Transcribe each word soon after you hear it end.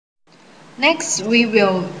Next, we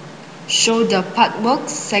will show the part work,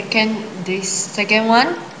 this second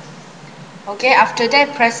one. Okay, after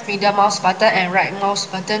that, press middle mouse button and right mouse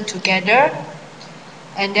button together.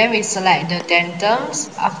 And then we select the dentums.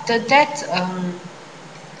 After that,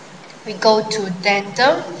 we go to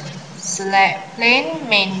dentum, select plane,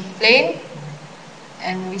 main plane,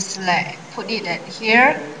 and we put it at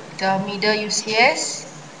here, the middle UCS.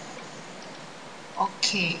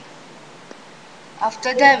 Okay.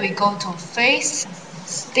 After that, we go to face,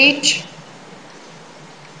 stitch,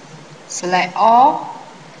 select all.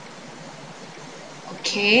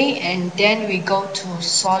 Okay, and then we go to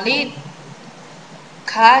solid,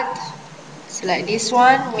 cut, select this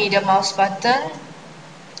one, middle mouse button.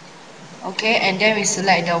 Okay, and then we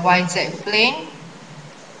select the YZ plane,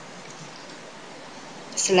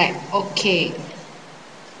 select OK.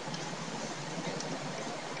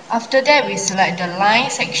 After that, we select the line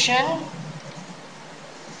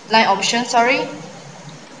option, sorry,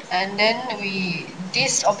 and then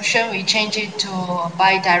this option we change it to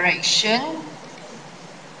bi-direction.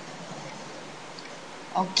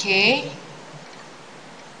 Okay.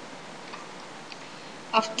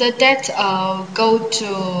 After that, go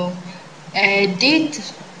to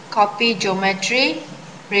edit, copy geometry,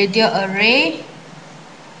 radial array,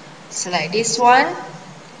 select this one,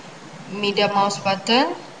 middle mouse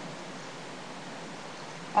button.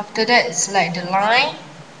 After that, select the line,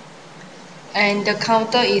 and the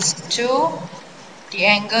counter is 2, the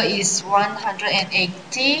angle is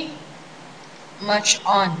 180, merge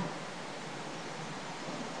on.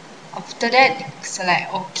 After that,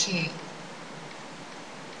 select OK.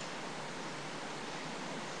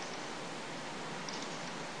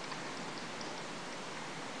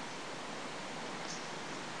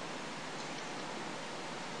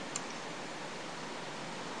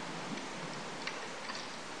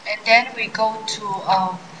 And then we go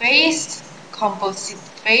to face, composite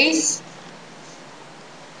face.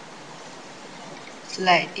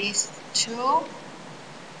 Select these two.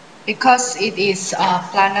 Because it is a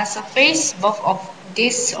planar surface, both of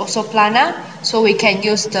this also planar, so we can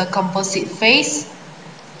use the composite face.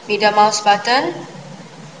 Middle mouse button,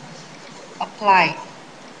 apply.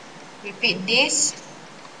 Repeat this.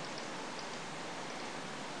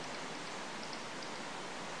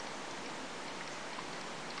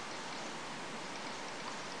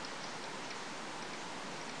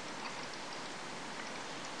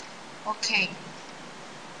 Okay.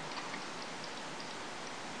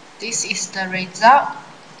 This is the result.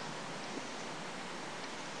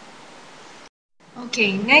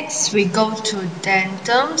 Okay, next we go to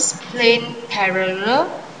dentums, plane parallel.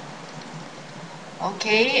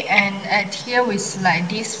 Okay, and at here we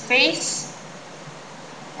select this face.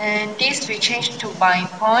 And this we change to bind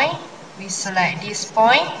point. We select this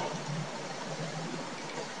point.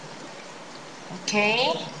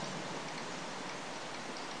 Okay.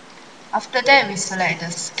 After that, we select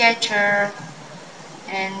the sketcher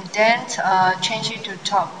and then change it to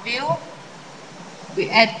top view. We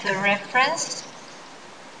add the reference.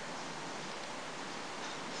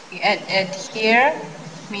 We add it here,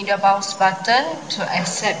 middle mouse button to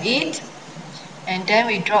accept it. And then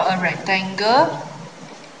we draw a rectangle.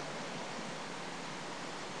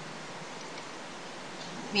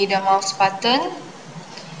 Middle mouse button.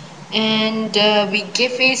 And we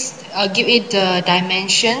give it the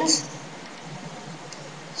dimensions.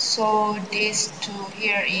 So this to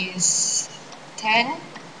here is 10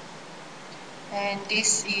 and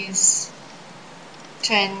this is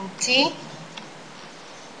 20.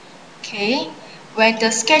 Okay, when the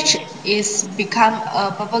sketch is become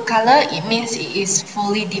a purple color, it means it is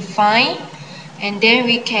fully defined. And then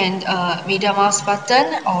we can middle mouse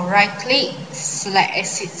button or right click, select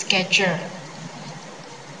exit sketcher.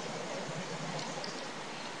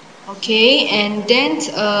 Okay, and then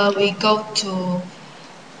we go to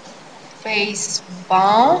face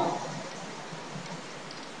bound,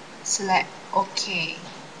 select OK.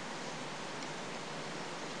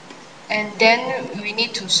 And then we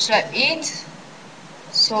need to swap it.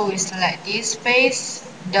 So we select this face,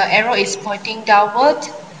 the arrow is pointing downward,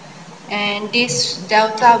 and this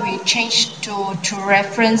delta we change to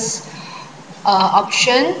reference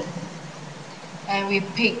option, and we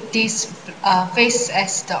pick this face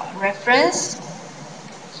as the reference,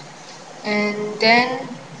 and then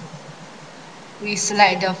we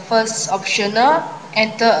select the first optional,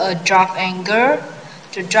 enter a draft angle.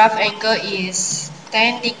 The draft angle is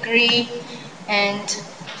 10 degree, and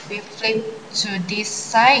we flip to this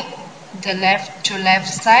side, the left to left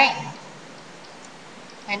side,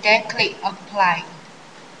 and then click apply.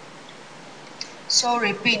 So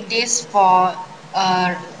repeat this for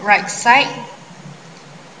right side.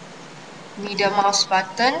 middle mouse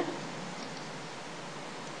button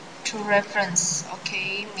to reference.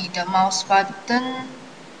 Okay, middle mouse button,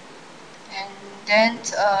 and then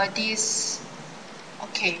this.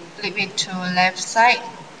 Okay, flip it to left side.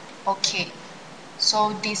 Okay,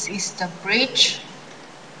 so this is the bridge.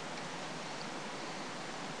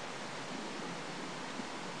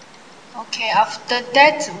 Okay, after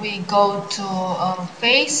that we go to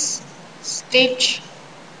face, stitch,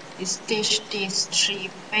 stitch these three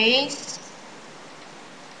face,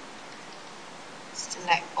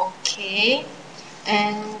 select OK,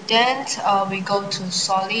 and then we go to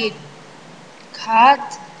solid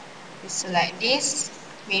cut, we select this,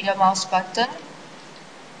 middle mouse button.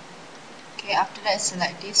 Okay, after that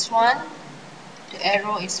select this one, the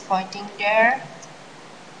arrow is pointing there.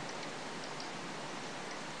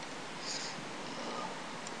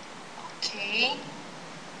 Okay,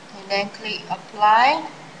 and then click apply,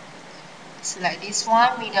 select this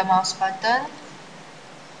one, middle mouse button,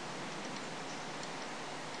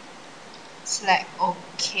 select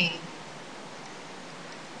OK.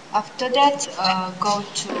 After that go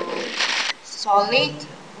to solid,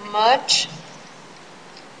 merge,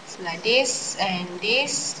 select this and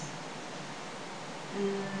this.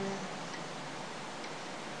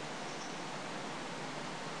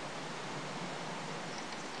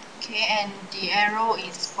 Okay, and the arrow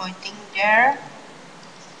is pointing there,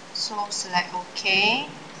 so select OK.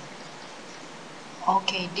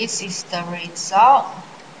 Okay, this is the result.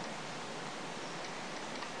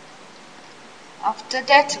 After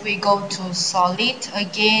that we go to solid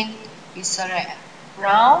again, we select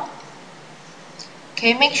round.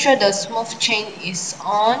 Okay, make sure the smooth chain is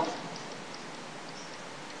on.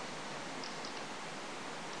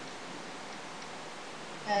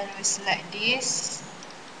 And we select this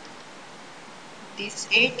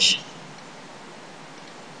edge.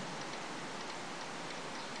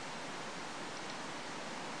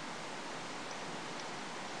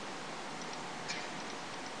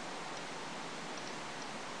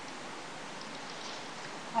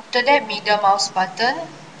 After that, middle mouse button,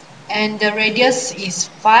 and the radius is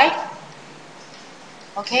 5.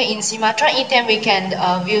 Okay, in CimatronE we can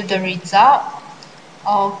view the result.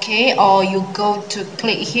 Okay, or you go to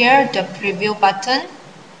click here, the preview button,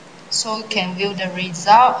 so you can view the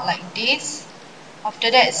result like this.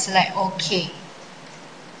 After that, select OK.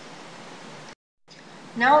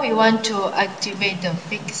 Now we want to activate the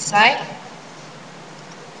fixed side.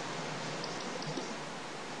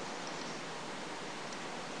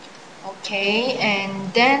 Okay,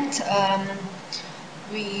 and then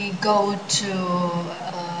we go to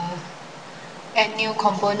add new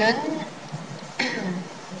component.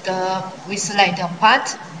 We select the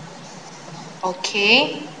part.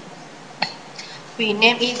 Okay, we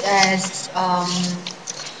name it as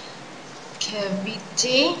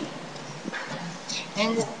cavity,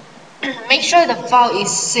 and make sure the file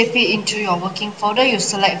is saved into your working folder. You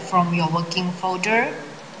select from your working folder.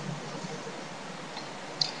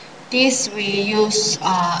 This we use.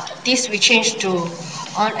 This we change to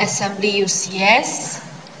on assembly. Use yes.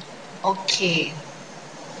 Okay.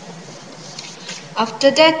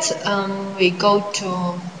 After that, we go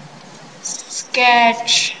to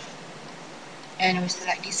sketch, and we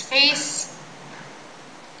select this face.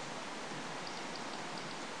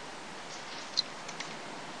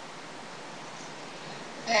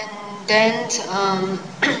 And then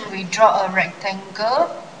we draw a rectangle.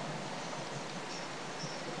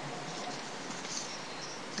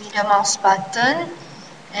 Middle mouse button,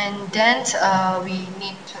 and then we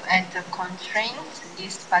need to add the constraint,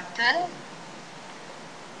 this button.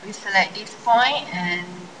 We select this point and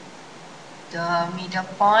the middle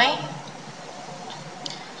point.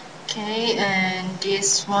 Okay, and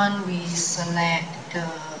this one we select the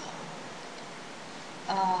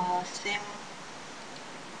same.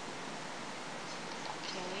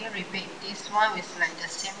 Okay, repeat this one, we select the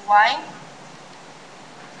same Y.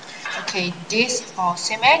 Okay, this for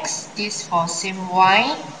same X, this for same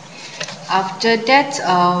Y. After that,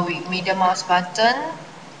 we middle mouse button,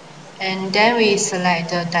 and then we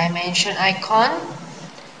select the dimension icon.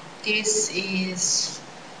 This is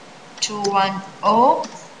 210.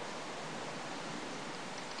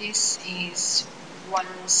 This is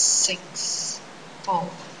 164.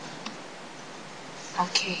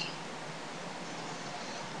 Okay.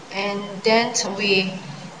 And then we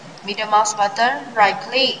middle mouse button, right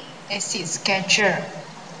click, exit sketcher.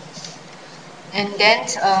 And then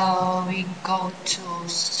we go to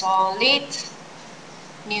solid,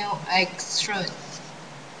 new extrude,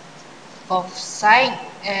 both side,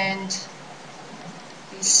 and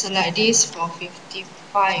we select this for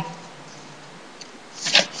 55.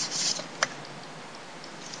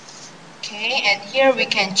 Okay, and here we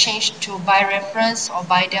can change to by reference or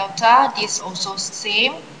by delta. This also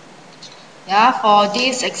same. Yeah, for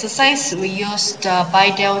this exercise we use the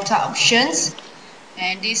by delta options,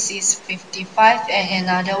 and this is 55 and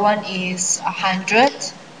another one is 100.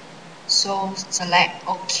 So select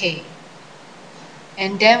OK,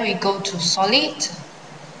 and then we go to solid,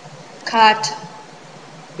 cut.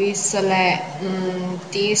 We select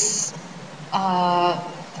this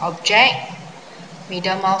object,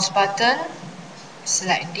 middle mouse button,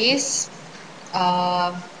 select this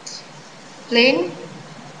plane.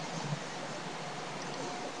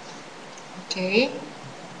 Okay,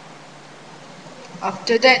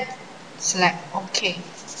 after that select OK.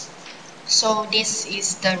 So this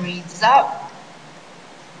is the result.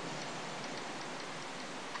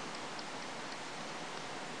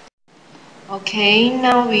 Okay,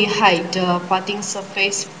 now we hide the parting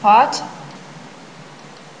surface part,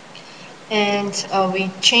 and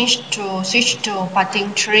we switch to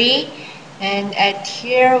parting tree, and at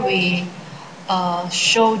here we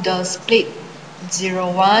show the split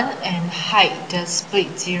 01 and hide the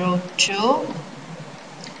split 02.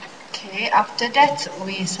 Okay, after that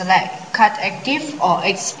we select cut active or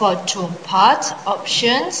export to part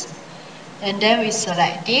options, and then we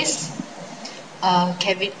select this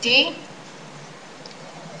cavity,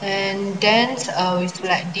 and then we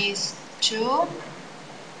select these two,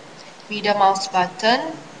 middle mouse button.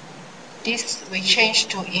 This we change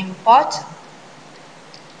to import,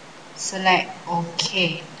 select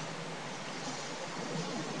OK.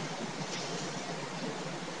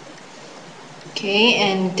 Okay,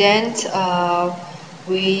 and then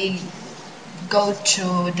we go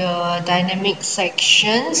to the dynamic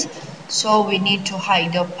sections. So we need to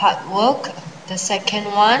hide the part work, the second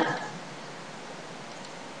one.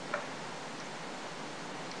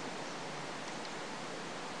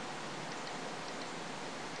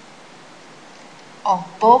 Of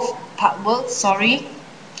both part work, sorry.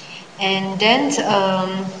 And then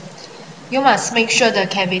you must make sure the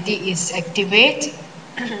cavity is activated.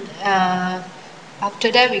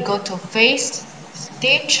 After that we go to face,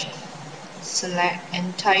 stitch, select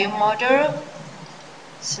entire model,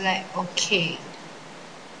 select OK.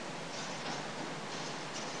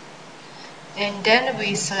 And then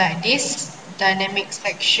we select this dynamic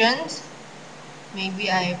sections.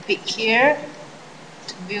 Maybe I pick here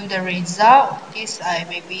to view the result. This I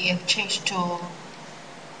maybe change to,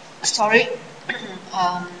 sorry,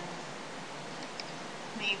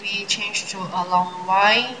 maybe change to a long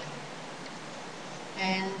Y,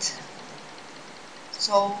 and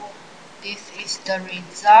so this is the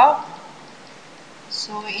result.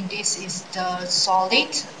 So this is the solid.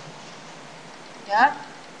 Yeah.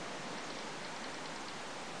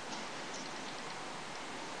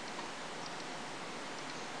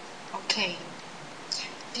 Okay.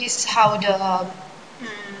 This is how the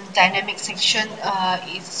dynamic section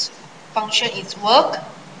is work.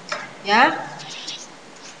 Yeah.